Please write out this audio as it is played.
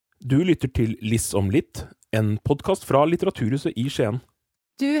Du lytter til Liss om litt, en podcast fra Litteraturhuset i Skien.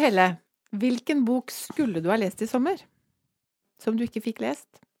 Du Helle, hvilken bok skulle du ha lest i sommer? Som du ikke fikk lest?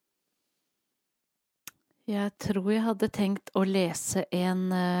 Jeg tror jeg hadde tenkt å lese en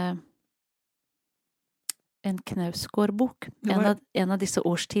Knausgård-bok. En av disse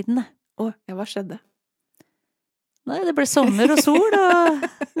årstidene. Å, ja, hva skjedde? Nei, det ble sommer og sol og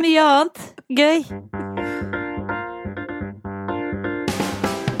mye annet. Gøy.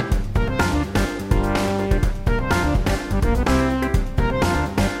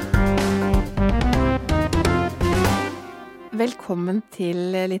 Velkommen til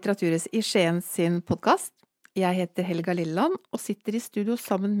Litteraturhuset i Skien sin podcast. Jeg heter Helga Lilleland og sitter i studio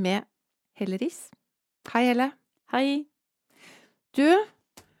sammen med Helle Riis. Hei, Helle. Hei. Du,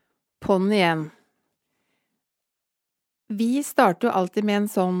 på'n igjen. Vi starter jo alltid med en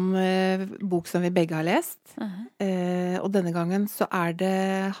sånn bok som vi begge har lest. Og denne gangen så er det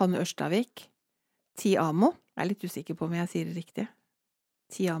Hanne Ørstavik, Ti amo. Jeg er litt usikker på om jeg sier det riktig.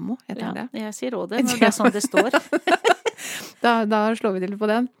 Ti amo, heter det. Ja, jeg sier også det, når det er sånn det står. Da slår vi til på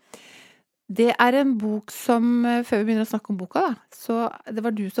den. Det er en bok som, før vi begynner å snakke om boka da, så det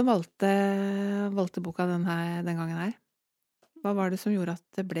var du som valgte boka den gangen her. Hva var det som gjorde at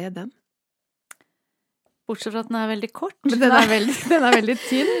det ble den? Bortsett fra at den er veldig kort. Men den er veldig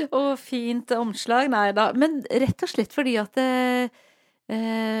tynn. Og fint omslag, nei da. Men rett og slett fordi at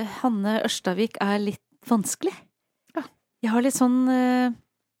Hanne Ørstavik er litt vanskelig. Ja. Jeg har litt sånn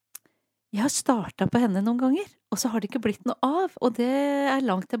jeg har startet på henne noen ganger, og så har det ikke blitt noe av, og det er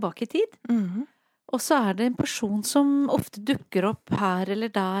langt tilbake i tid. Mhm. Og så er det en person som ofte dukker opp her eller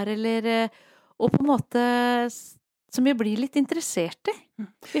der, og på en måte som jeg blir litt interessert i.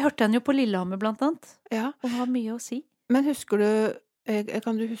 Vi hørte henne jo på Lillehammer blant annet, Ja, og har mye å si. men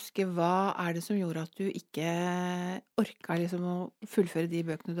kan du huske hva er det som gjorde at du ikke orket liksom å fullføre de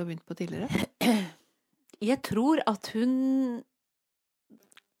bøkene du har begynt på tidligere? Jeg tror at hun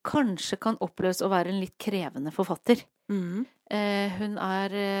kanskje kan oppleves å være en litt krevende forfatter. Mhm. Hun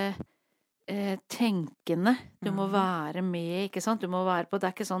er tenkende. Du må være med, ikke sant? Du må være på, det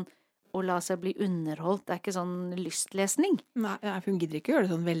er ikke sånn å la seg bli underholdt, det er ikke sånn lystlesning. Nei, hun gidder ikke gjøre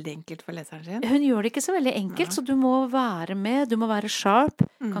det sånn veldig enkelt for leseren sin. Hun gjør det ikke så veldig enkelt, Nei. så du må være med, du må være sharp,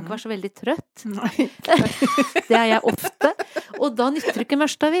 kan ikke være så veldig trøtt. Nei. Det er jeg ofte. Og da nytter det ikke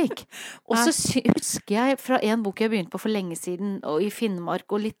Mørstavik. Og så husker jeg fra en bok jeg begynte på for lenge siden, og i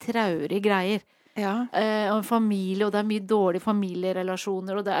Finnmark, og litt traurige greier. Ja. Og en familie, og det er mye dårlige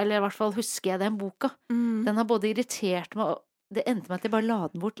familierelasjoner, eller i hvert fall husker jeg den boka. Mhm. Den har både irritert meg, og det endte med at jeg bare la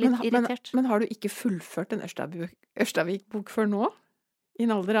den bort, litt irritert. Men har du ikke fullført en Ørstavik-bok før nå? I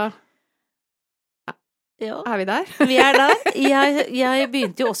en alder av... Ja. Er vi der? Vi er der. Jeg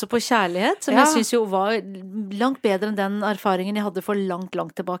begynte jo også på Kjærlighet, som Ja. jeg synes jo var langt bedre enn den erfaringen jeg hadde for langt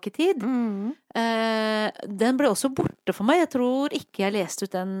tilbake i tid. Mhm. Den ble også borte for meg. Jeg tror ikke jeg leste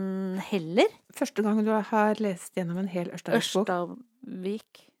ut den heller. Første gang du har lest gjennom en hel Ørstavik-bok.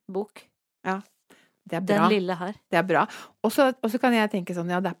 Ørstavik-bok. Ja, det er bra. Den lille her. Det er bra. Og så kan jeg tenke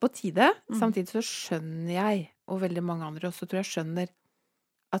sånn, ja, det er på tide. Mhm. Samtidig så skjønner jeg, og veldig mange andre også tror jeg skjønner,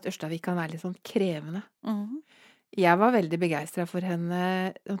 at Ørstavik kan være litt sånn krevende. Mhm. Jeg var veldig begeistret for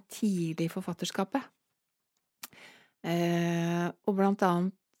henne sånn tidlig i forfatterskapet. Og blant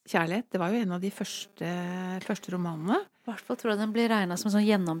annet Kjærlighet, det var jo en av de første romanene. I hvert fall tror jeg den ble regnet som sånn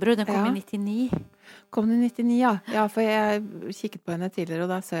gjennombrudd. Den kom Ja. i 99. Kom det i 99, ja. Ja, for jeg kikket på henne tidligere, og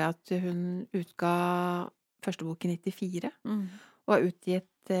da så jeg at hun utga første bok i 94, Mhm. og har utgitt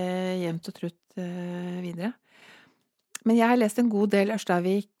jevnt og trutt videre. Men jeg har lest en god del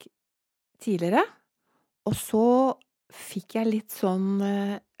Ørstavik tidligere, og så fikk jeg litt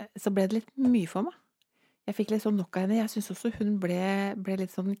sånn, så ble det litt mye for meg. Jeg fikk litt sånn nok av henne. Jeg synes også hun ble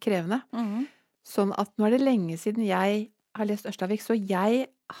litt sånn krevende. Mhm. Sånn at nå er det lenge siden jeg har lest Ørstavik, så jeg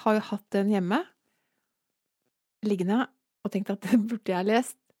har jo hatt den hjemme, liggende, og tenkt at den burde jeg ha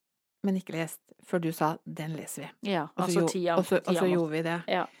lest, men ikke lest, før du sa, den leser vi. Ja, Og så altså tida. og så gjorde vi det.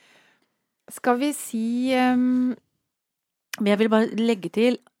 Ja. Skal vi si Men jeg vil bare legge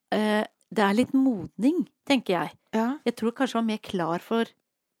til, det er litt modning, tenker jeg. ja. Jeg tror kanskje jeg var mer klar for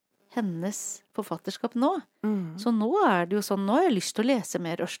hennes forfatterskap nå. Mm. Så nå er det jo sånn, nå har jeg lyst til å lese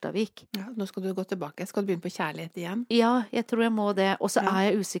mer Ørstavik. Ja, nå skal du gå tilbake. Skal du begynne på Kjærlighet igjen? Ja, jeg tror jeg må det. Og så Ja.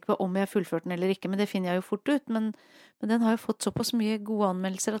 er jeg usikker på om jeg har fullført den eller ikke, men det finner jeg jo fort ut. Men den har jo fått såpass mye gode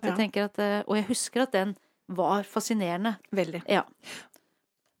anmeldelser at jeg Ja. tenker at, og jeg husker at den var fascinerende. Veldig. Ja.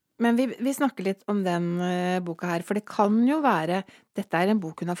 Men vi snakker litt om den boka her, for det kan jo være, dette er en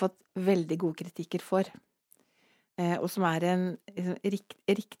bok hun har fått veldig gode kritikker for. Og som er en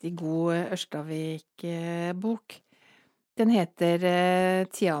riktig god Ørstavik-bok. Den heter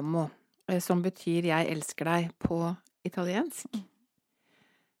Ti amo, som betyr 'jeg elsker deg' på italiensk.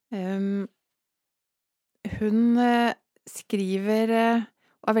 Hun skriver,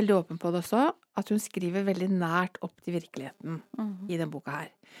 og er veldig åpen på det også, at hun skriver veldig nært opp til virkeligheten i den boka her.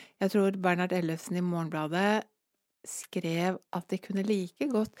 Jeg tror Bernhard Ellefsen i Morgenbladet skrev at det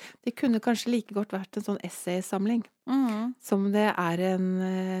kunne kanskje like godt vært en sånn essaysamling, som det er en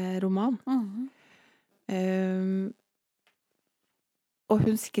roman. Og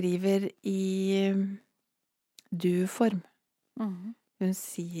hun skriver i du-form. Hun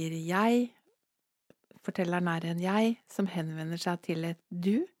sier 'jeg', fortelleren er en 'jeg', som henvender seg til et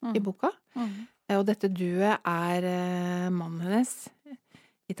 'du' i boka. Og dette 'duet' er mannen hennes,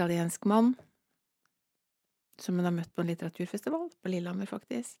 italiensk mann, som hun har møtt på en litteraturfestival, på Lillehammer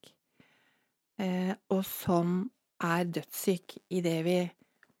faktisk, og som er dødssyk i det vi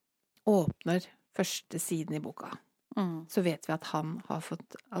åpner første siden i boka. Så vet vi at han har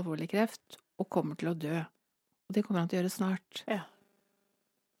fått alvorlig kreft og kommer til å dø. Og det kommer han til å gjøre snart. Ja.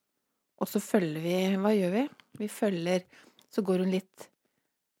 Og så følger vi, hva gjør vi? Vi følger, så går hun litt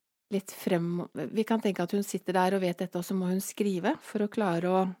frem, vi kan tenke at hun sitter der og vet dette, og så må hun skrive for å klare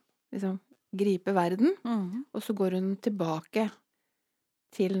å liksom gripe verden. Og så går hun tilbake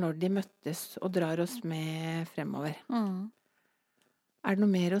til når de møttes og drar oss med fremover. Er det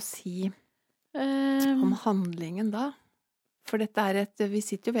noe mer å si om handlingen da? For dette er vi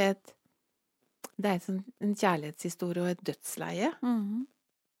sitter jo ved det er en kjærlighetshistorie og et dødsleie.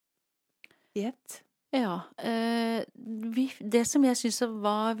 I ett. Ja, det som jeg synes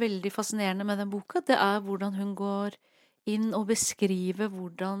var veldig fascinerende med den boka, det er hvordan hun går inn og beskriver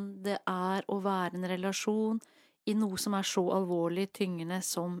hvordan det er å være en relasjon i noe som er så alvorlig tyngende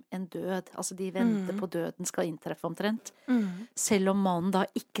som en død. Altså de venter på døden skal inntreffe omtrent. Selv om mannen da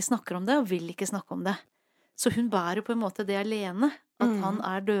ikke snakker om det, og vil ikke snakke om det. Så hun bærer på en måte det alene. At han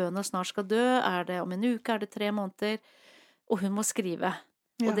er døende og snart skal dø. Er det om en uke, er det 3 måneder? Og hun må skrive.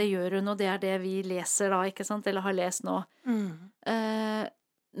 Og det gjør hun, og det er det vi leser da, ikke sant? Eller har lest nå.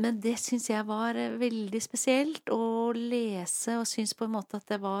 Men det synes jeg var veldig spesielt å lese, og synes på en måte at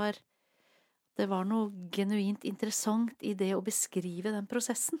det var noe genuint interessant i det å beskrive den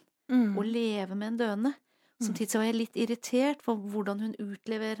prosessen. Å leve med en døende. Samtidig så var jeg litt irritert for hvordan hun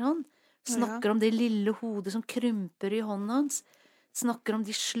utleverer han. Snakker om det lille hodet som krymper i hånden hans. Snakker om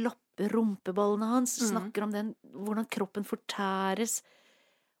de slappe rumpeballene hans. Snakker om hvordan kroppen fortæres.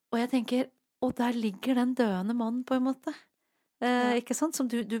 Og jeg tenker, og der ligger den døende mannen på en måte. Ikke sant? Som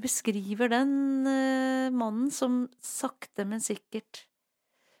du beskriver den mannen som sakte, men sikkert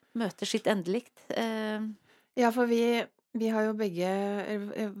møter sitt endelikt. Ja, for vi har jo begge,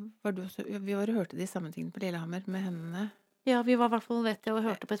 vi var og hørte de samme tingene på Lillehammer med henne. Ja, vi var i hvert fall, vet jeg, og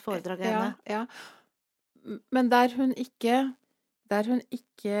hørte på et foredrag av henne. Ja. Men der hun er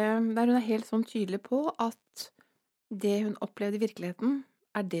helt sånn tydelig på at det hun opplevde i virkeligheten,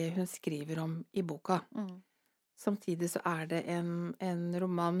 er det hun skriver om i boka. Samtidig så er det en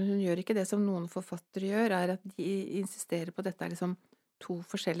roman, men hun gjør ikke det som noen forfattere gjør, er at de insisterer på at dette er liksom 2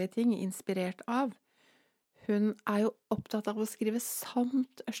 forskjellige ting, inspirert av. Hun er jo opptatt av å skrive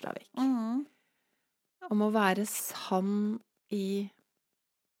sant, Ørstavik. Om å være sann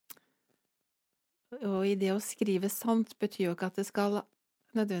og i det å skrive sant betyr jo ikke at det skal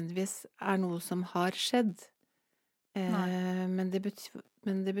nødvendigvis er noe som har skjedd. Men det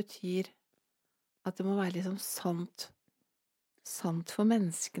betyr at det må være liksom sant for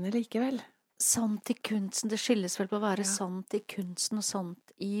menneskene likevel. Sant i kunsten, det skilles vel på å være sant i kunsten og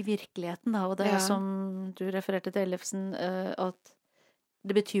sant i virkeligheten, da. Og det er som du refererte til Ellefsen, at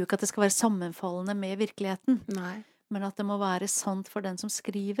det betyr jo ikke at det skal være sammenfallende med virkeligheten. Nei. Men at det må være sant for den som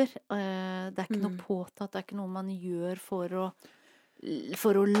skriver. Det er ikke noe påtatt, det er ikke noe man gjør for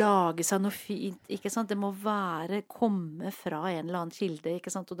å lage seg noe fint, ikke sant? Det må komme fra en eller annen kilde,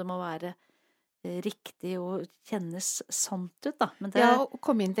 ikke sant? Og det må være riktig og kjennes sant ut, da. Men og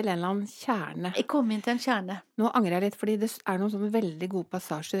komme inn til en eller annen kjerne. Komme inn til en kjerne. Nå angrer jeg litt, fordi det er noen sånne veldig gode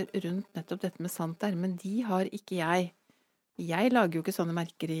passasjer rundt nettopp dette med sant der, men de har ikke jeg. Jeg lager jo ikke sånne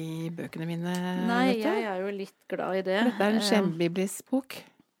merker i bøkene mine. Nei, jeg er jo litt glad i det. Dette er en skjembiblisk bok.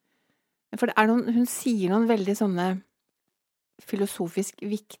 For det er hun sier noen veldig sånne filosofisk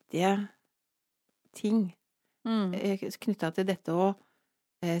viktige ting knyttet til dette å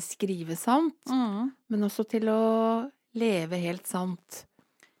skrive sant, men også til å leve helt sant.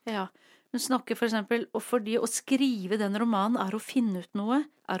 Ja, hun snakker for eksempel, og fordi å skrive den romanen er å finne ut noe,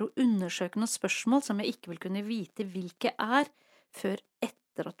 er å undersøke noen spørsmål som jeg ikke vil kunne vite hvilke er, før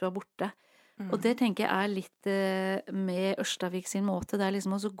etter at du er borte. Og det tenker jeg er litt med Ørstavik sin måte, det er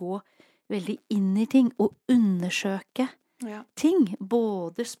liksom å gå veldig inn i ting, og undersøke ting.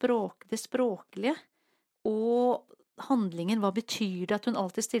 Både det språklige og handlingen. Hva betyr det at hun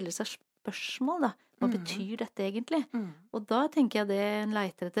alltid stiller seg spørsmål, da? Hva betyr dette egentlig? Og da tenker jeg det en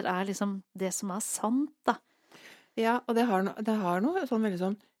leiter etter liksom det som sant, da. Ja, og det har noe sånn veldig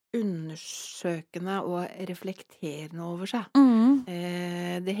sånn undersøkende og reflekterende over seg.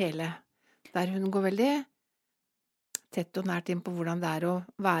 Det hele. Der hun går veldig tett og nært inn på hvordan det å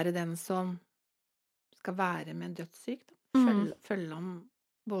være den som skal være med en dødssyk. Følge ham,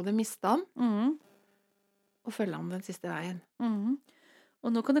 både miste ham, og følge ham den siste veien. Og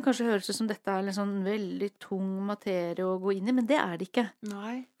nå kan det kanskje høres ut som dette en sånn veldig tung materie å gå inn i, men det det ikke.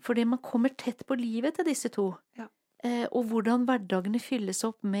 Nei. Fordi man kommer tett på livet til disse to. Ja. Og hvordan hverdagene fylles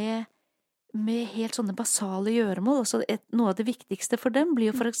opp med helt sånne basale gjøremål. Altså noe av det viktigste for dem blir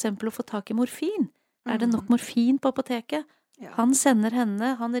jo for eksempel å få tak i morfin. Det nok morfin på apoteket? Ja. Han sender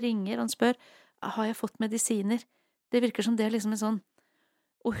henne, han ringer, han spør, har jeg fått medisiner? Det virker som det liksom en sånn.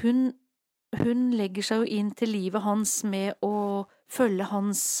 Og hun legger seg jo inn til livet hans med å følge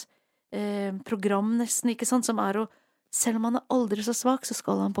hans program nesten, ikke sant? Som å, selv om han aldri så svak, så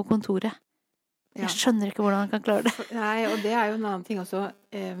skal han på kontoret. Ja. Jeg skjønner ikke hvordan han kan klare det. Nei, og det jo en annen ting også.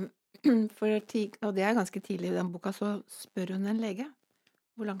 Og det ganske tidlig i den boka, så spør hun en lege.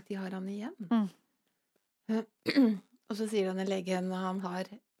 Hvor lang tid har han igjen? Og så sier den legen han har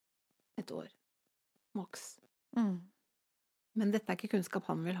 1 år. Maks. Men dette ikke kunnskap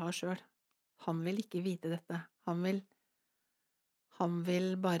han vil ha selv. Han vil ikke vite dette. Han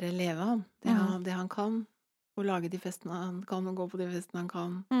vil bare leve han. Det han kan. Og lage de festene han kan, og gå på de festene han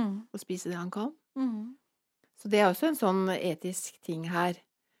kan. Og spise det han kan. Så det også en sånn etisk ting her.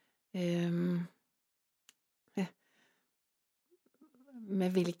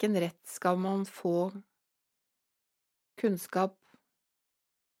 Med hvilken rett skal man få kunnskap?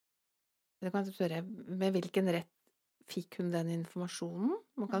 Det kan jeg spørre, med hvilken rett fikk hun den informasjonen?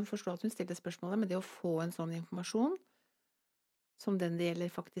 Man kan forstå at hun stiller spørsmålet, men det å få en sånn informasjon som den det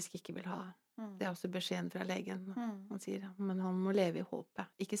gjelder faktisk ikke vil ha. Det også beskjeden fra legen. Han sier, men han må leve i håpet.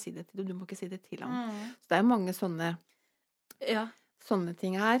 Ikke si det til du må ikke si det til ham. Så det mange sånne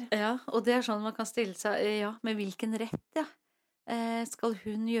ting her. Ja, og det sånn man kan stille seg, med hvilken rett, skal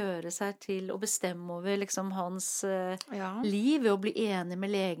hun gjøre seg til å bestemme over liksom hans liv ved å bli enig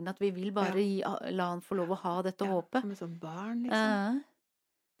med legen at vi vil bare la han få lov å ha dette håpet. Som et sånt barn, liksom.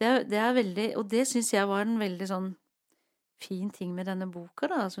 Det veldig, og det synes jeg var en veldig sånn fin ting med denne boka,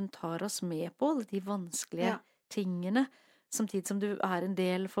 da. Altså, hun tar oss med på alle de vanskelige tingene, samtidig som du en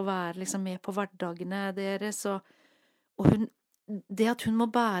del for å være liksom med på hverdagene deres, og det at hun må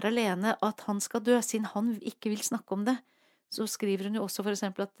bære alene at han skal dø, siden han ikke vil snakke om det. Så skriver hun jo også for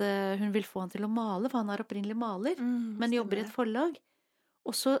eksempel at hun vil få han til å male, for han opprinnelig maler, men jobber i et forlag.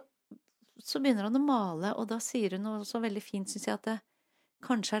 Og så begynner han å male, og da sier hun noe så veldig fint, synes jeg, at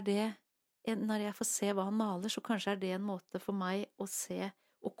kanskje det, når jeg får se hva han maler, så kanskje det en måte for meg å se,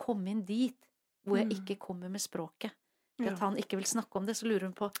 å komme inn dit, hvor jeg ikke kommer med språket. At han ikke vil snakke om det, så lurer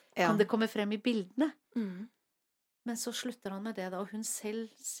hun på, kan det komme frem i bildene? Men så slutter han med det da, og hun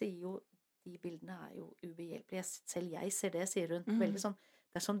selv sier jo, de bildene jo ubehjelpelige. Selv jeg ser det, sier hun. Veldig sånn,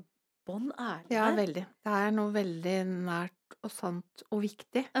 det sånn bånd ærlig. Ja, veldig. Det noe veldig nært og sant og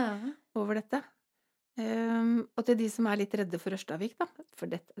viktig over dette. Og til de som litt redde for Ørstavik, da. For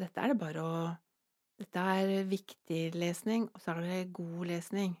dette det bare å... Dette viktig lesning, og så det god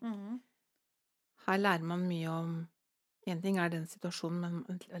lesning. Her lærer man mye om... En ting den situasjonen,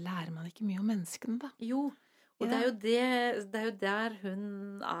 men lærer man ikke mye om menneskene, da? Jo, og det jo der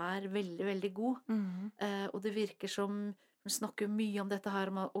hun veldig, veldig god. Og det virker som hun snakker mye om dette her,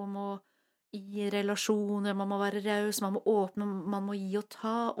 om å i relasjoner, man må være raus, man må åpne, man må gi og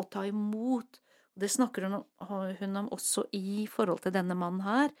ta imot. Og det snakker hun om også i forhold til denne mannen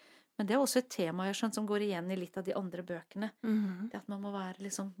her. Men det også et tema jeg skjønner som går igjen i litt av de andre bøkene. Det at man må være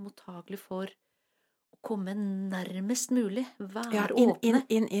liksom mottagelig for å komme nærmest mulig, være åpne.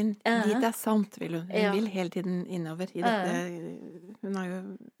 Inn. Dit sant, vil hun. Hun vil hele tiden innover i dette. Hun jo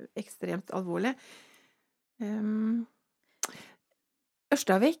ekstremt alvorlig.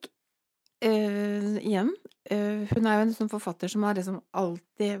 Ørstavik, igjen, hun jo en sånn forfatter som har liksom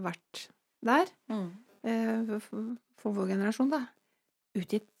alltid vært der, for vår generasjon da,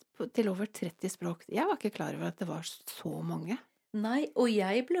 utgitt til over 30 språk. Jeg var ikke klar over at det var så mange. Nei, og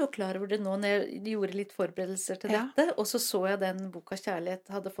jeg ble jo klar over det nå når jeg gjorde litt forberedelser til dette, og så jeg den boka Kjærlighet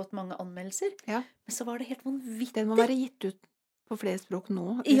hadde fått mange anmeldelser, men så var det helt vanvittig. Den må være gitt ut på flere språk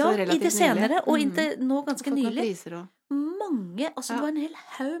nå. Ja, i det senere, og inntil nå ganske nylig. Priser og... Mange, altså det var en hel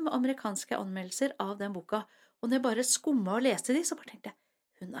haug med amerikanske anmeldelser av den boka, og når jeg bare skummet og leste de, så bare tenkte jeg,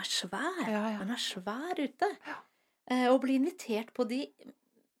 hun svær, hun svær ute. Og bli invitert på de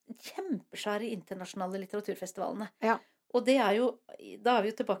kjempesvære internasjonale litteraturfestivalene. Ja. Og det er jo, da er vi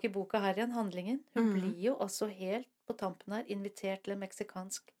jo tilbake i boka her igjen, handlingen. Hun Mhm. blir jo altså helt på tampen her invitert til en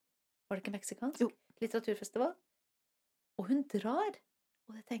meksikansk, var det ikke meksikansk? Jo. Litteraturfestival. Og hun drar,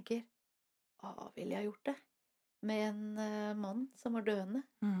 og jeg tenker, ville jeg gjort det? Med en mann som var døende.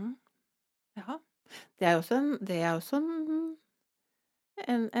 Mhm. Ja. Det er jo også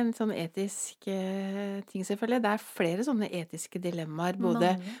en sånn etisk ting, selvfølgelig. Det er flere sånne etiske dilemmaer,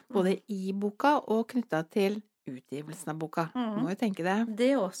 både Mange. i boka og knyttet til utgivelsen av boka. Mhm. Du må jo tenke det.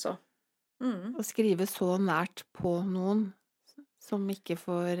 Det også. Mhm. Å skrive så nært på noen som ikke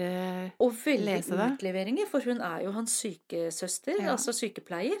får Og veldig lese det. utleveringer, for hun er jo hans sykesøster, Ja. altså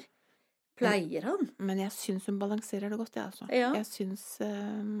sykepleier. Pleier han. Men jeg syns hun balanserer det godt, jeg, altså. Ja. Jeg syns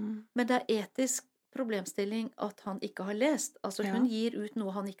Men det er etisk problemstilling at han ikke har lest. Altså Ja. hun gir ut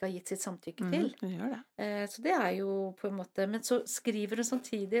noe han ikke har gitt sitt samtykke til. Hun gjør det. Så det er jo på en måte. Men så skriver hun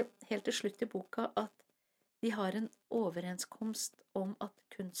samtidig helt til slutt i boka at de har en overenskomst om at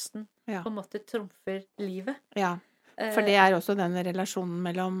kunsten Ja. på en måte trumfer livet. Ja. For det er også den relasjonen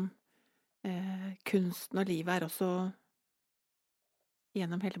mellom kunsten og livet er også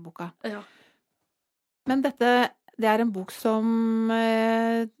gjennom hele boka. Ja. Men det er en bok som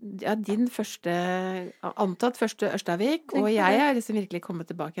din antatt første Ørstavik, Tenk på og jeg det. er liksom virkelig kommet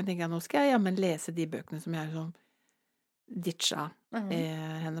tilbake igjen. Tenker jeg, nå skal jeg jammen lese de bøkene som jeg har sånn ditcha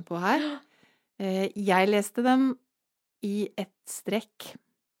henne på her. Jeg leste dem i et strekk,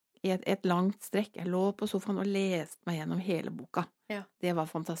 i et langt strekk. Jeg lå på sofaen og leste meg gjennom hele boka. Ja. Det var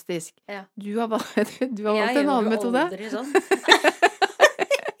fantastisk. Ja. Du har valgt en annen metode. Jeg gjør jo aldri sånn.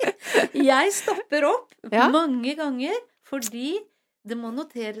 Jeg stopper opp Ja. mange ganger fordi det må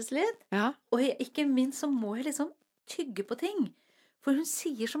noteres litt. Ja. Og ikke minst så må jeg liksom tygge på ting. For hun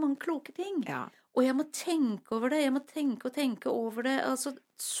sier så mange kloke ting. Ja. Og jeg må tenke over det. Jeg må tenke over det. Altså,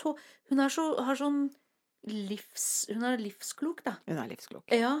 hun har sånn hun er livsklok, da. Hun er livsklok.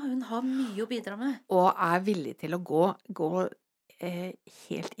 Ja, hun har mye å bidra med. Og er villig til å gå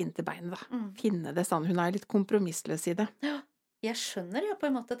helt inn til beinet, da. Finne det sånn. Hun er litt kompromissløs i det. Ja. Jeg skjønner på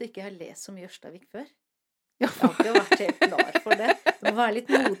en måte at jeg ikke har lest så mye Ørstavik før. Ja. Jeg har ikke vært helt klar for det. Du må være litt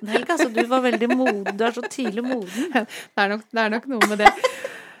moden, Helga. Altså, du var veldig moden. Du er så tidlig moden. Det er nok noe med det.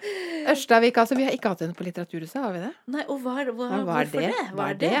 Ørstavik, altså. Vi har ikke hatt henne på Litteraturhuset, har vi det? Nei, og hvorfor det? Hva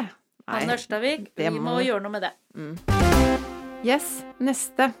er det? Anne Ørstavik, vi må gjøre noe med det. Yes,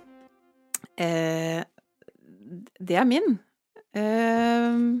 neste. Det er min.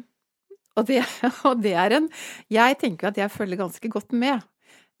 Og det er jeg tenker at jeg følger ganske godt med.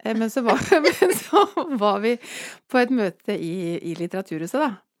 Men så var vi på et møte i Litteraturhuset,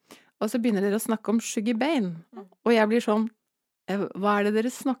 da. Og så begynner dere å snakke om Shuggie Bain. Og jeg blir sånn, hva er det dere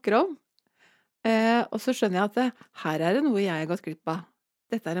snakker om? Og så skjønner jeg at her er det noe jeg har gått glipp av.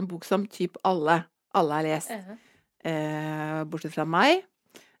 Dette er en bok som typ alle har lest. Bortsett fra meg.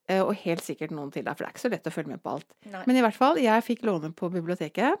 Og helt sikkert noen til, for det er ikke så lett å følge med på alt. Nei. Men i hvert fall, jeg fikk låne på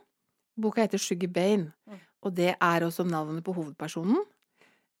biblioteket. Boka heter Shuggie Bain, og det er også navnet på hovedpersonen.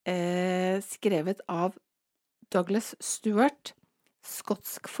 Skrevet av Douglas Stewart,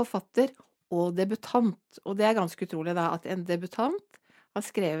 skotsk forfatter og debutant. Og det er ganske utrolig da, at en debutant har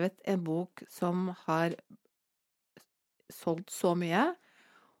skrevet en bok som har solgt så mye,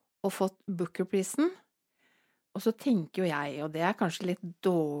 og fått Booker-prisen. Og så tenker jo jeg, og det er kanskje litt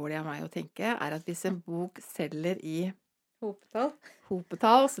dårlig av meg å tenke, er at hvis en bok selger i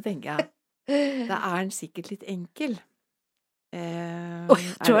hopetall, så tenker jeg, da er den sikkert litt enkel.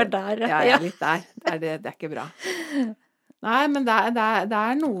 Du er der, ja. Jeg er litt der. Det er ikke bra. Nei, men det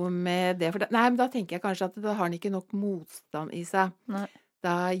er noe med det. Men da tenker jeg kanskje at da har den ikke nok motstand i seg. Nei.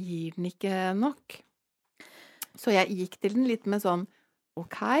 Da gir den ikke nok. Så jeg gikk til den litt med sånn,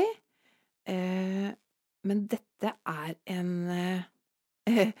 ok, men dette er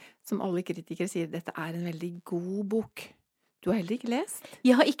som alle kritikere sier, dette er en veldig god bok. Du har heller ikke lest?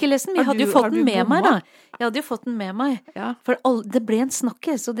 Jeg har ikke lest den, men jeg hadde jo fått den med meg, da. Jeg hadde jo fått den med meg. Ja. For det ble en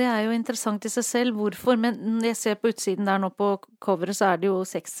snakkes, og det er jo interessant i seg selv. Hvorfor? Men når jeg ser på utsiden der nå på coveret, så er det jo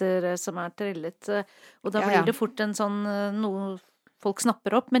sekser som er trillet. Og da blir det fort en sånn noe folk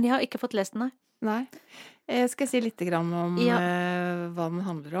snapper opp. Men jeg har ikke fått lest den, Nei. Jeg skal si litt grann om hva den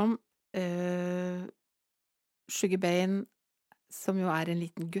handler om. Shuggie Bain, som jo er en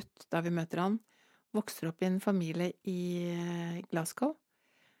liten gutt da vi møter han, vokser opp i en familie i Glasgow,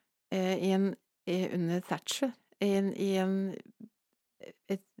 under Thatcher, i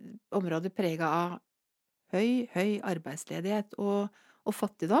et område preget av høy arbeidsledighet og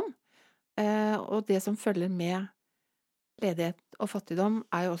fattigdom. Og det som følger med ledighet og fattigdom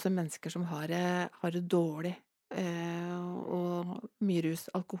er jo også mennesker som har det dårlig og mye rus,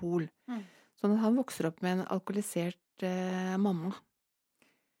 alkohol. Sånn at han vokser opp med en alkoholisert mamma.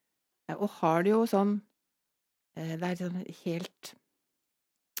 Og har det jo sånn, det er liksom helt,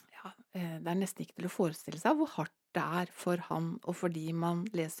 ja, det er nesten ikke til å forestille seg hvor hardt det er for han, og fordi man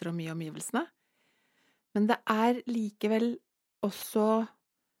leser om mye omgivelsene. Men det er likevel også,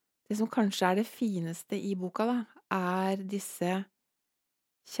 det som kanskje er det fineste i boka da, er disse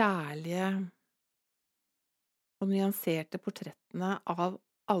kjærlige og nyanserte portrettene av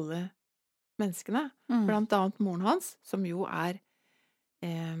alle menneskene. Blant annet moren hans, som jo er,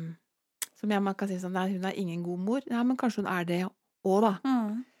 som man kan si sånn, nei, hun er ingen god mor. Ja, men kanskje hun er det også da.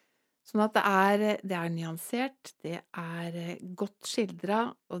 Sånn at det er nyansert, det er godt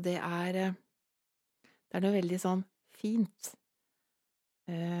skildret, og det er noe veldig sånn fint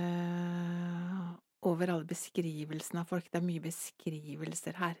over alle beskrivelsene av folk. Det er mye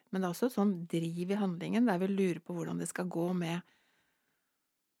beskrivelser her. Men det er også sånn driv i handlingen, der vi lurer på hvordan det skal gå med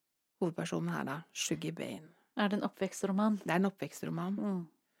hovedpersonen her da, Shuggie Bain. Er det en oppvekstroman? Det er en oppvekstroman.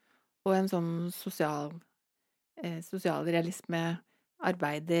 Og en sånn sosial realisme,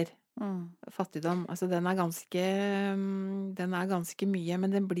 arbeider, fattigdom. Altså den er ganske mye,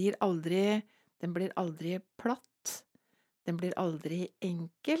 men den blir aldri platt. Den blir aldri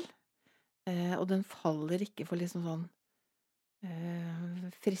enkel. Og den faller ikke for liksom sånn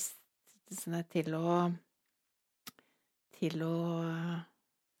fristelsene til å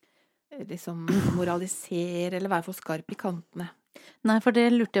liksom moralisere eller være for skarp i kantene. Nei, for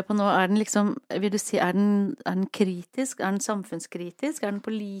det lurte jeg på nå. Er den liksom, vil du si, er den kritisk? Er den samfunnskritisk? Er den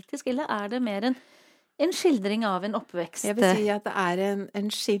politisk? Eller er det mer en skildring av en oppvekst? Jeg vil si at det er en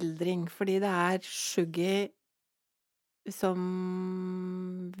skildring, fordi det er Shuggie som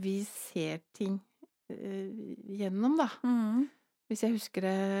vi ser ting gjennom, da. Hvis jeg husker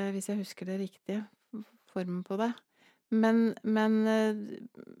det riktig, formen på det. Men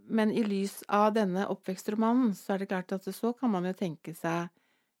i lys av denne oppvekstromanen, så er det klart at så kan man jo tenke seg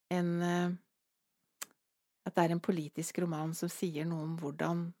at det er en politisk roman som sier noe om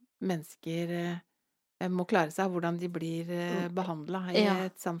hvordan mennesker må klare seg, hvordan de blir behandlet i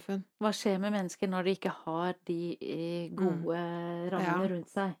et samfunn. Hva skjer med mennesker når de ikke har de gode rammene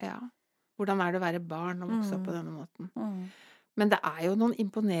rundt seg? Ja. Hvordan er det å være barn og vokse opp på denne måten? Men det er jo noen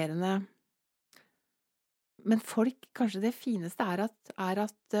imponerende. Men folk, kanskje det fineste er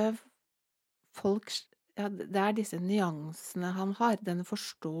at folk, ja, det er disse nyansene han har, denne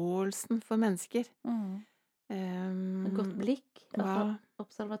forståelsen for mennesker. Et godt blikk,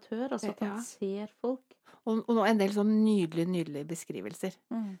 observatør, altså at han ser folk. Og en del sånn nydelige beskrivelser.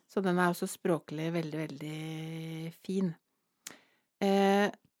 Så den er også språklig veldig, veldig fin.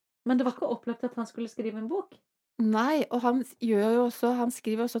 Men det var ikke opplagt at han skulle skrive en bok? Nei, og han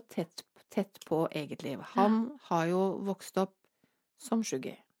skriver også tett på eget liv. Han har jo vokst opp som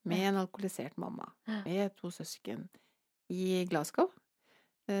Shuggie, med en alkoholisert mamma, med 2 søsken i Glasgow,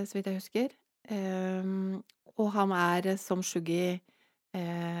 så vidt jeg husker. Og han er, som Shuggie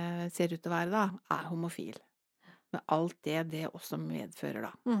ser ut til å være da, er homofil. Med alt det også medfører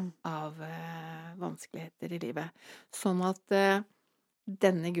da, av vanskeligheter i livet. Sånn at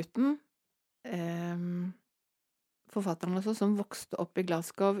denne gutten, forfatteren også, som vokste opp i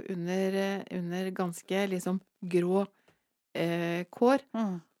Glasgow under ganske liksom grå kår,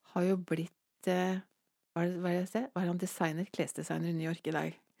 har jo blitt hva er det jeg ser? Var han designer, klesdesigner i New York i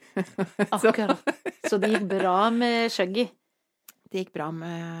dag? Akkurat. Så det gikk bra med Shuggie? Det gikk bra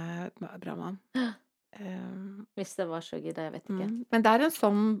med han. Hvis det var Shuggie, det jeg vet ikke. Men det er en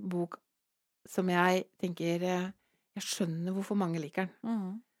sånn bok som jeg tenker, jeg skjønner hvorfor mange liker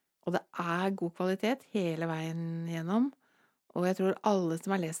den. Og det er god kvalitet hele veien gjennom, og jeg tror alle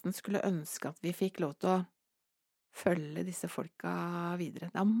som har lest den skulle ønske at vi fikk lov til å følge disse folka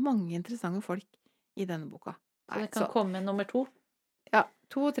videre. Det er mange interessante folk i denne boka. Så det kan komme nummer 2? Ja,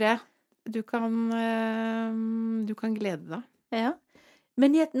 2 og 3. Du kan glede deg. Ja,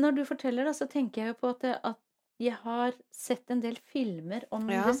 men når du forteller det, så tenker jeg jo på at jeg har sett en del filmer om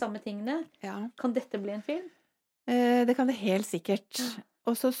de samme tingene. Ja. Kan dette bli en film? Det kan det helt sikkert.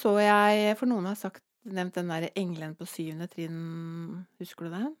 Og så jeg, for noen har nevnt den der Engelen på 7. trinn, husker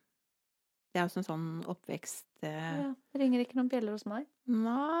du det? Det er jo en sånn oppvekst. Ja, ringer ikke noen bjeller hos meg.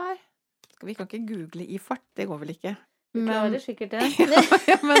 Nei, vi kan ikke google i fart, det går vel ikke. Du klarer sikkert det.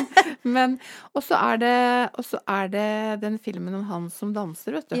 men og så er det den filmen om han som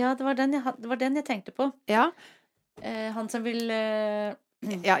danser, vet du. Ja, det var den jeg tenkte på. Ja. Han som vil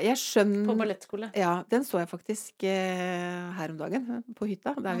ja, jeg skjønner. På ballettskole. Ja, den så jeg faktisk her om dagen på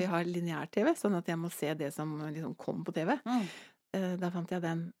hytta, der vi har lineær-TV, sånn at jeg må se det som liksom kom på TV. Da fant jeg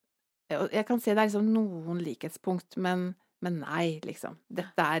den Jeg kan se det liksom noen likhetspunkt, men nei, liksom.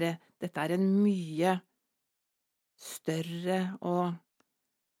 Dette er en mye større og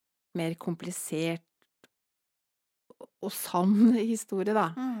mer komplisert og sann historie,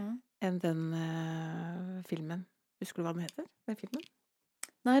 da, enn den filmen. Husker du hva den heter, den filmen?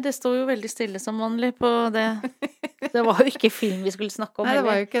 Nei, det står jo veldig stille som vanlig på det. Det var jo ikke film vi skulle snakke om. Nei, det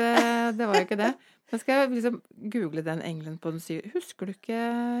var jo ikke det. Men skal jeg liksom google den engelen på den syvende? Husker du ikke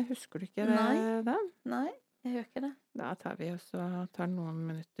det? Nei, jeg gjør ikke det. Da tar vi også noen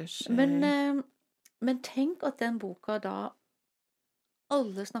minutters Men tenk at den boka da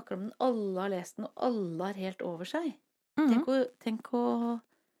alle snakker om den, alle har lest den, og alle er helt over seg. Tenk å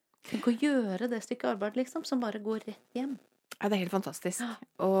gjøre det stykket arbeid, liksom, som bare går rett hjem. Ja, det er helt fantastisk.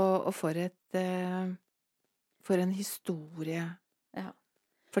 Og for en historie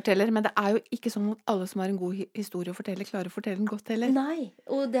forteller. Men det er jo ikke sånn at alle som har en god historie å fortelle, klarer å fortelle den godt heller. Nei,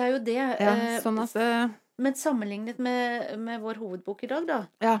 og det er jo det. Ja, sånn at, men sammenlignet med vår hovedbok i dag, da.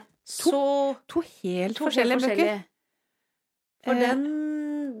 Ja, to helt forskjellige bøker. For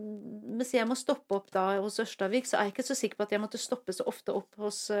hvis jeg må stoppe opp da hos Ørstavik, så er jeg ikke så sikker på at jeg måtte stoppe så ofte opp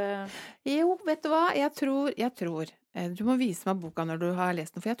hos Jo, vet du hva? Jeg tror du må vise meg boka når du har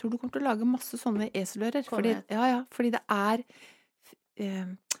lest den, for jeg tror du kommer til å lage masse sånne eselører. Fordi det er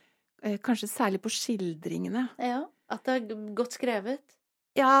kanskje særlig på skildringene. Ja, at det er godt skrevet.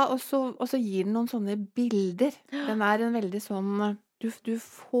 Ja, og så gir den noen sånne bilder. Den er en veldig sånn du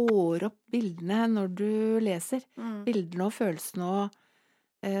får opp bildene når du leser. Bildene og følelsene og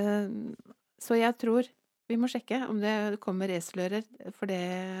så jeg tror vi må sjekke om det kommer eselører, for det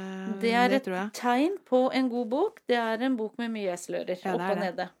er tror jeg. Et tegn på en god bok. Det er en bok med mye eselører, opp og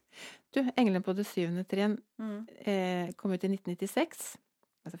nede. Du, 'Engelen på det syvende trinn' kom ut i 1996,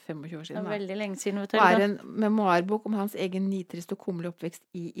 altså 25 år siden. Det er veldig lenge siden. Og er en memoarbok om hans egen nitrist og kummerlig oppvekst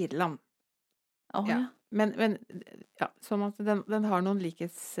i Irland. Ja. Men sånn at den har noen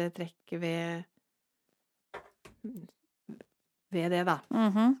likhetstrekk ved det, da.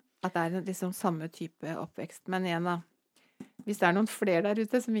 At det er liksom samme type oppvekst. Men igjen, da. Hvis det er noen flere der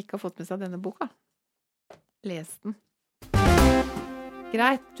ute som ikke har fått med seg denne boka, les den.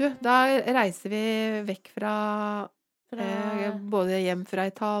 Greit, du. Da reiser vi vekk fra både hjem fra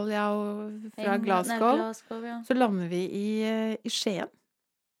Italia og fra Glasgow. Så lander vi i Skien.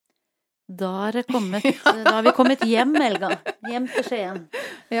 Da har vi kommet hjem, Helga. Hjem til Skien.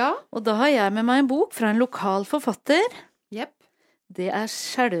 Ja. Og da har jeg med meg en bok fra en lokal forfatter. Jepp. Det er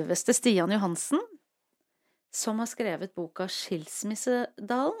selveste Stian Johansen, som har skrevet boka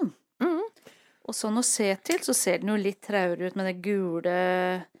Skilsmissedalen. Og sånn å se til, så ser den jo litt traurig ut med det gule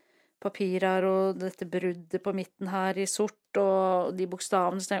papirer og dette bruddet på midten her i sort, og de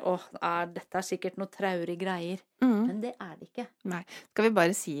bokstavene. Så tenker jeg, dette er sikkert noe traurig greier. Men det er det ikke. Nei. Skal vi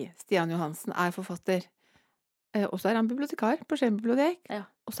bare si, Stian Johansen er forfatter. Og så er han bibliotekar på Skien bibliotek.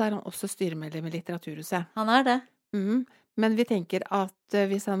 Ja. Og så er han også styremedlem i Litteraturhuset. Han er det. Men vi tenker at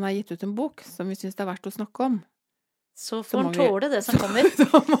hvis han har gitt ut en bok som vi synes det er verdt å snakke om, så får han tåle det som kommer.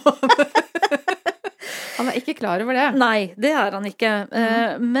 Han er ikke klar over det. Nei, det er han ikke.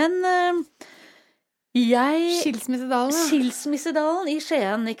 Men Skilsmissedalen i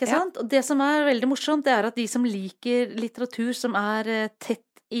Skien, ikke sant? Og det som er veldig morsomt, det er at de som liker litteratur som er tett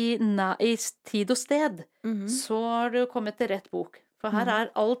i tid og sted, så har du kommet til rett bok. For her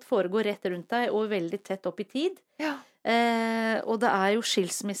er alt foregår rett rundt deg og veldig tett opp i tid. Ja. Og det er jo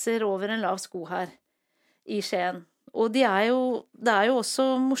skilsmisser over en lav sko her i Skien. Og det er jo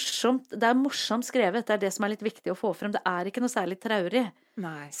også morsomt. Det er morsomt skrevet. Det er det som er litt viktig å få frem. Det er ikke noe særlig traurig.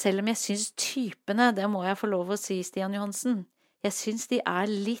 Nei. Selv om jeg synes typene, det må jeg få lov å si, Stian Johansen, jeg synes de er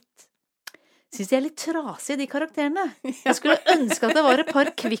litt trasige, de karakterene. Jeg skulle ønske at det var et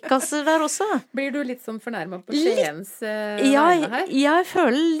par kvikkasser der også. Blir du litt sånn fornærmet på Skiens vegne her? Jeg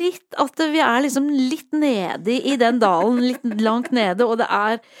føler litt at vi er liksom litt nede i den dalen, litt langt nede, og det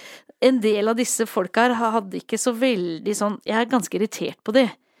er en del av disse folk her hadde ikke så veldig sånn, jeg er ganske irritert på de.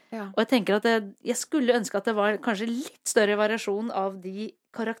 Ja. Og jeg tenker at jeg skulle ønske at det var kanskje litt større variasjon av de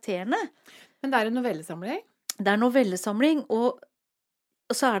karakterene. Men det er en novellesamling? Det er en novellesamling, og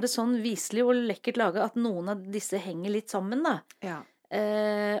så er det sånn viselig og lekkert laget at noen av disse henger litt sammen, da. Ja.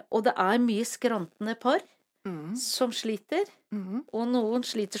 Og det er mye skrantende par som sliter, og noen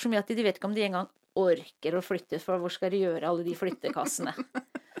sliter så mye at de vet ikke om de engang orker å flytte, for hvor skal de gjøre alle de flyttekassene?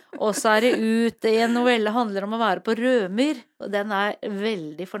 Og så er det ut, en novelle handler om å være på Rødmyr, og den er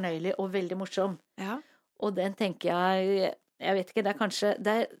veldig fornøyelig og veldig morsom. Ja. Og den tenker jeg vet ikke, det er kanskje,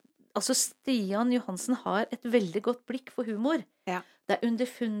 altså Stian Johansen har et veldig godt blikk for humor. Ja. Det er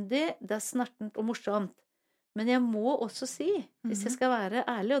underfundig, det er snertent og morsomt. Men jeg må også si, hvis jeg skal være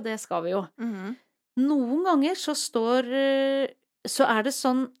ærlig, og det skal vi jo, Mhm. noen ganger så er det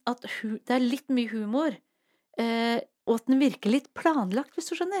sånn at det er litt mye humor, og at den virker litt planlagt, hvis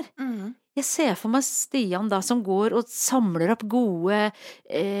du skjønner. Mhm. Jeg ser for meg Stian da, som går og samler opp gode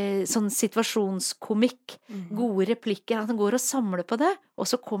sånn situasjonskomikk, Mhm. gode replikker. Han går og samler på det, og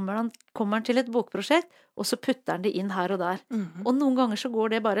så kommer han til et bokprosjekt, og så putter han det inn her og der. Mhm. Og noen ganger så går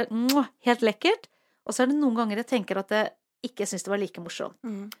det bare helt lekkert, og så er det noen ganger jeg tenker at jeg ikke synes det var like morsomt.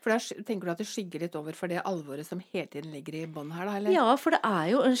 Mhm. For da tenker du at det skygger litt over for det alvoret som hele tiden ligger i bånd her, da, eller? Ja, for det er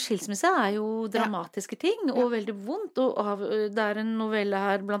jo, en skilsmisse er jo dramatiske ting, og veldig vondt, og det er en novelle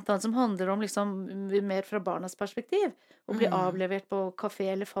her blant annet som handler om liksom mer fra barnas perspektiv, og blir avlevert på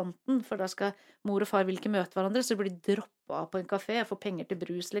Café Elefanten, for da skal mor og far vil ikke møte hverandre, så blir de droppet av på en kafé, får penger til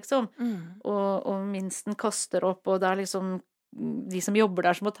brus liksom, Mhm. og minsten kaster opp, og det er liksom de som jobber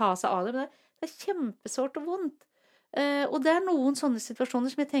der som må ta seg av det, men det er kjempesårt og vondt. Og det er noen sånne situasjoner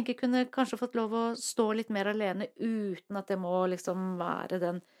som jeg tenker kunne kanskje fått lov å stå litt mer alene, uten at det må liksom være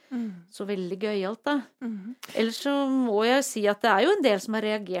den Mhm. så veldig gøyalt da. Mhm. Ellers så må jeg si at det er jo en del som har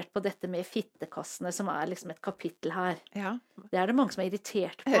reagert på dette med fittekassene, som er liksom et kapittel her. Ja. Det er det mange som er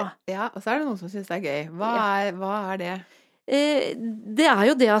irritert på. Ja, og så er det noen som synes det er gøy. Hva er det? Det er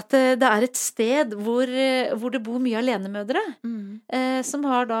jo det at det er et sted hvor det bor mye alenemødre, Mhm. som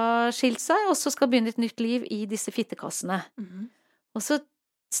har da skilt seg, og så skal begynne et nytt liv i disse fittekassene. Mhm. Og så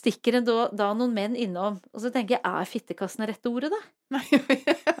stikker det da noen menn innom, og så tenker jeg, er fittekassene rette ordet da?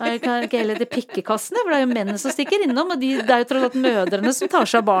 Nei, Kan ikke heller det pikkekassene, for det er jo mennene som stikker innom, og det er jo tross alt mødrene som tar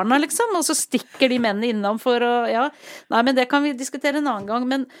seg av barna, liksom, og så stikker de mennene innom for å, ja. Nei, men det kan vi diskutere en annen gang,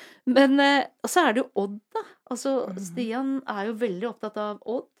 men og så er det jo Odd da. Altså, Stian er jo veldig opptatt av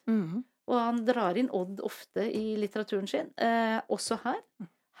Odd, Mhm. og han drar inn Odd ofte i litteraturen sin, også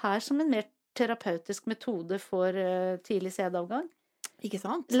her som en mer terapeutisk metode for tidlig sædavgang. Ikke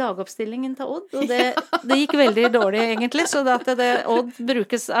sant? Lagoppstillingen til Odd, og det gikk veldig dårlig egentlig, så Odd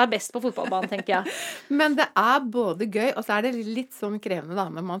er best på fotballbanen, tenker jeg. Men det er både gøy, og så er det litt sånn krevende da,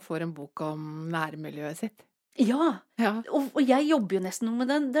 når man får en bok om nærmiljøet sitt. Ja, Ja. og jeg jobber jo nesten noe med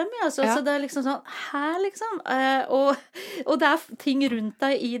dem, altså, Ja. så det er liksom sånn, her liksom, og det er ting rundt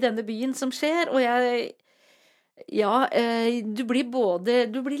deg i denne byen som skjer, og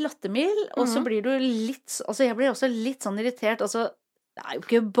du blir lattermild, og så blir du litt, altså jeg blir også litt sånn irritert, altså, det er jo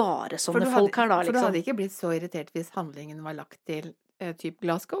ikke bare sånne folk her da, For du liksom. hadde ikke blitt så irritert hvis handlingen var lagt til typ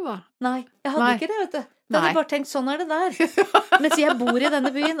Glasgow, da? Nei, jeg hadde ikke det, vet du. Da hadde Nei. jeg bare tenkt, sånn er det der. Mens jeg bor i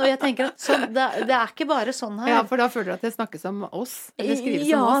denne byen, og jeg tenker at sånn, det er ikke bare sånn her. Ja, for da føler du at det snakkes om oss, eller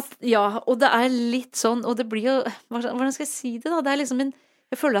skrives om oss. Ja, og det er litt sånn, og det blir jo, hvordan skal jeg si det da? Det er liksom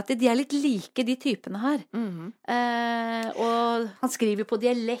jeg føler at de er litt like, de typene her. Mhm. Og han skriver på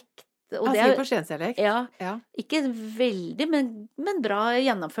dialekt. Og Han det skriver på skiensdialekt. ja, Ja. ikke veldig, men bra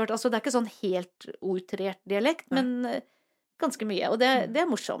gjennomført. Altså, det er ikke sånn helt outrert dialekt, men ganske mye. Og det er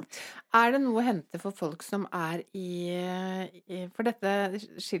morsomt. Er det noe å hente for folk som er for dette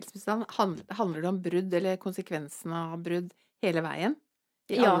skilsmissen, handler det om brudd, eller konsekvensen av brudd hele veien?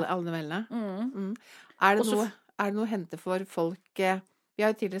 I Ja. alle novellene? Mm. Er det Også noe å hente for folk Vi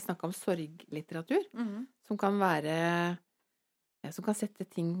har jo tidligere snakket om sorglitteratur, Mm. som kan sette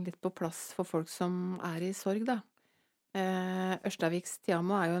ting litt på plass for folk som er i sorg, da. Ørstaviks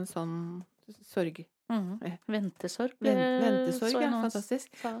Tiamo er jo en sånn sorg... Ventesorg. Ventesorg, så jeg ja. noen Fantastisk.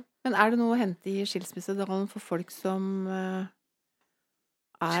 sa. Men er det noe å hente i skilsmissedalen for folk som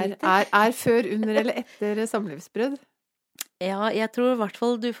er før, under eller etter samlivsbrudd? Ja, jeg tror i hvert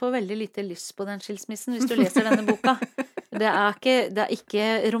fall du får veldig lite lyst på den skilsmissen hvis du leser denne boka. Det er ikke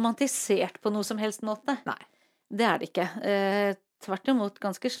romantisert på noe som helst måte. Nei. Det er det ikke. Tvert imot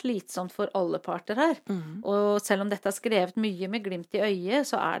ganske slitsomt for alle parter her. Mhm. Og selv om dette er skrevet mye med glimt i øyet,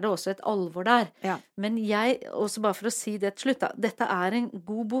 så er det også et alvor der. Ja. Men også bare for å si det til slutt, da, dette er en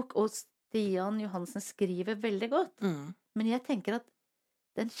god bok, og Stian Johansen skriver veldig godt. Mhm. Men jeg tenker at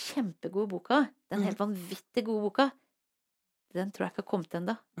den kjempegode boka, den helt vanvittig gode boka, den tror jeg ikke har kommet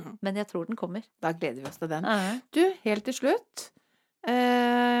ennå. Mhm. Men jeg tror den kommer. Da gleder vi oss til den. Ja. Du, helt til slutt.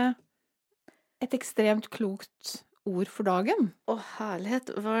 Et ekstremt klokt ord for dagen. Å,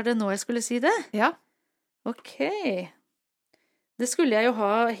 herlighet. Var det nå jeg skulle si det? Ja, Ok. Det skulle jeg jo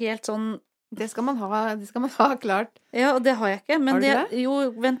ha helt sånn. det skal man ha klart. Ja, og det har jeg ikke. Men Har du ikke det?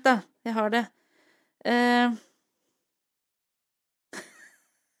 Jo, vent da. Jeg har det.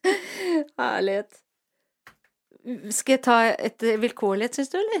 Herlighet. Skal jeg ta et vilkårlighet, synes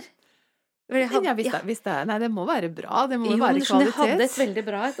du, eller? Ja, hvis det er. Nei, det må være bra. Det må Jo, være men jeg hadde et kvalitet. veldig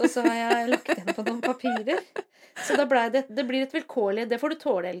bra et, og så har jeg lagt igjen på noen papirer. Så da det blir et vilkårlig. Det får du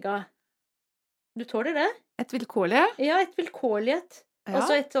tåle, Elga. Du tåler det? Et vilkårlig? Ja, et vilkårlighet. Ja.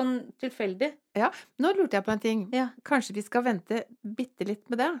 Altså et sånn tilfeldig. Ja, nå lurte jeg på en ting. Ja. Kanskje vi skal vente bitte litt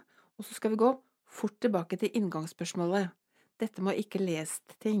med det, og så skal vi gå fort tilbake til inngangsspørsmålet. Dette må ikke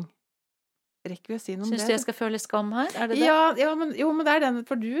lest ting. Rekker vi å si noe om det? Syns du jeg skal føle skam her? Er det det? Ja, men det er den,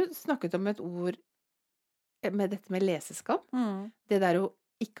 for du snakket om et ord med dette med leseskam. Det der å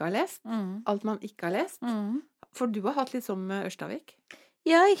ikke ha lest. Alt man ikke har lest. For du har hatt litt sånn med Ørstavik.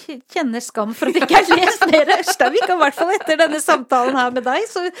 Jeg kjenner skam for at jeg ikke har lest mer Ørstavik, og i hvert fall etter denne samtalen her med deg,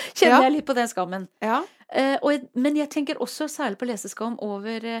 så kjenner jeg litt på den skammen. Ja. Men jeg tenker også særlig på leseskam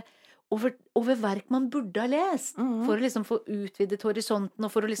over verk man burde ha lest, for å liksom få utvidet horisonten,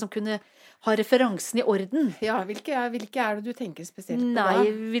 og for å liksom kunne ha referansen i orden. Ja, hvilke er det du tenker spesielt på Nei,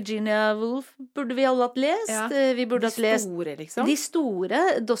 da? Virginia Woolf burde vi alle hatt lest. Ja. Vi burde hatt lest De store, liksom. De store,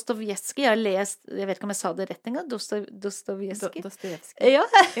 Dostojevskij, jeg har lest, jeg vet ikke om jeg sa det rett engang, Dostojevskij. Dostojevskij. Ja,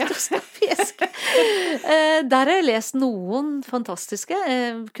 Dostojevskij. Der har jeg lest noen fantastiske,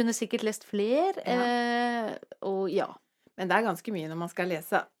 kunne sikkert lest flere, og ja. Men det er ganske mye når man skal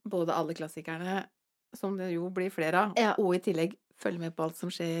lese både alle klassikerne, som det jo blir flere av, og i tillegg følge med på alt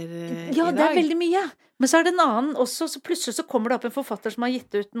som skjer i dag. Ja, det er veldig mye. Men så er det en annen også, så plutselig så kommer det opp en forfatter som har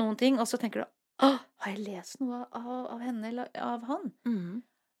gitt ut noen ting, og så tenker du, har jeg lest noe av henne eller av han?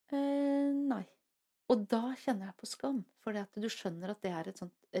 Nei. Og da kjenner jeg på skam, for at du skjønner at det er et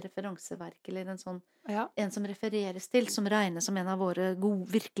sånt referanseverk, eller en som refereres til, som regnes som en av våre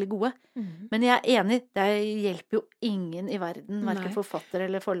virkelig gode. Men jeg er enig, det hjelper jo ingen i verden, hverken forfatter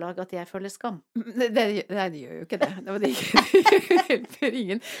eller forlag, at jeg føler skam. Det gjør jo ikke det. Det hjelper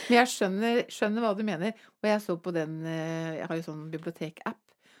ingen. Men jeg skjønner hva du mener. Og jeg så på den, jeg har jo sånn bibliotek-app,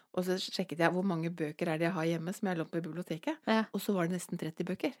 og så sjekket jeg hvor mange bøker er det jeg har hjemme som jeg har lånt på biblioteket. Og så var det nesten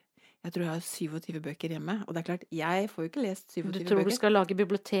 30 bøker. Jeg tror jeg har 27 bøker hjemme, og det er klart, jeg får jo ikke lest 27 bøker. Du tror du skal lage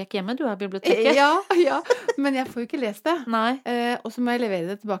bibliotek hjemme? Du er biblioteket. Ja, men jeg får jo ikke lest det. Nei. Og så må jeg levere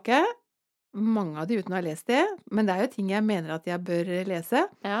det tilbake. Mange av de uten å ha lest det, men det er jo ting jeg mener at jeg bør lese.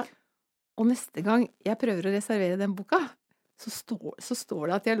 Ja. Og neste gang jeg prøver å reservere den boka, så står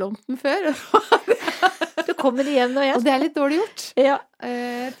det at jeg har lånt den før. Du kommer igjen og igjen. Og det er litt dårlig gjort. Ja.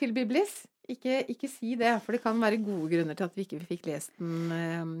 Til Biblis. Ikke si det, for det kan være gode grunner til at vi ikke fikk lest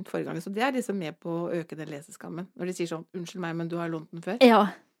den forrige gang. Så det er liksom med på å øke den leseskammen. Når de sier sånn, unnskyld meg, men du har lånt den før. Ja.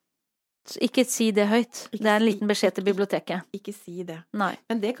 Så ikke si det høyt. Det er en liten beskjed til biblioteket. Ikke si det. Nei.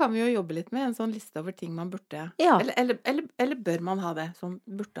 Men det kan vi jo jobbe litt med, en sånn liste over ting man burde. Ja. Eller bør man ha det? Sånn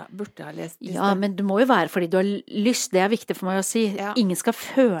burde ha lest liste. Ja, men det må jo være fordi du har lyst. Det er viktig for meg å si. Ja. Ingen skal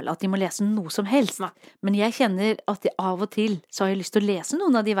føle at de må lese noe som helst. Nei. Men jeg kjenner at av og til så har jeg lyst til å lese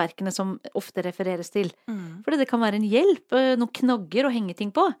noen av de verkene som ofte refereres til. Fordi det kan være en hjelp, noen knagger å henge ting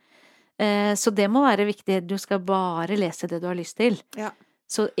på. Så det må være viktig. Du skal bare lese det du har lyst til. Ja.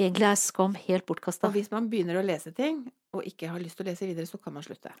 Så egentlig er skam helt bortkastet. Og hvis man begynner å lese ting, og ikke har lyst til å lese videre, så kan man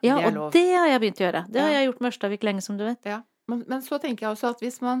slutte. Ja, det er og lov. det har jeg begynt å gjøre. Det har jeg gjort med Ørstavik lenge, som du vet. Ja, men så tenker jeg også at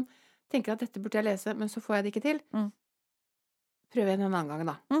hvis man tenker at dette burde jeg lese, men så får jeg det ikke til, prøv en annen gang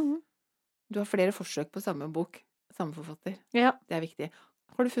da. Du har flere forsøk på samme bok, samme forfatter. Ja. Det er viktig.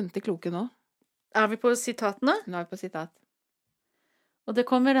 Har du funnet det kloke nå? Er vi på sitatene? Nå er vi på sitat. Og det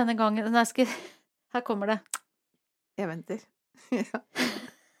kommer denne gangen. Her kommer det. Jeg venter. Ja.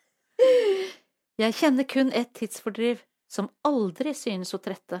 Jeg kjenner kun et tidsfordriv som aldri synes å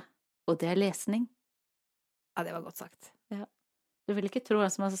trette, og det er lesning. Ja, det var godt sagt. Ja. Du vil ikke tro hvem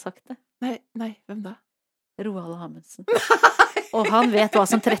som har sagt det? Nei, hvem da? Roald Amundsen. Og han vet hva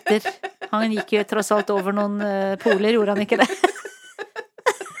som tretter. Han gikk jo tross alt over noen poler, gjorde han ikke det?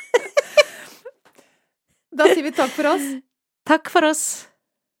 Da sier vi takk for oss. Takk for oss.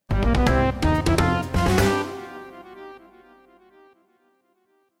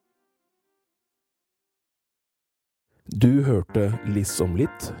 Du hørte Liss om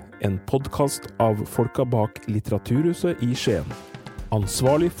litt, en podcast av folka bak Litteraturhuset i Skien.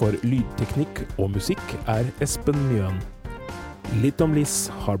 Ansvarlig for lydteknikk og musikk er Espen Mjøen. Litt om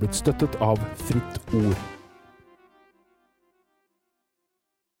Liss har blitt støttet av Fritt Ord.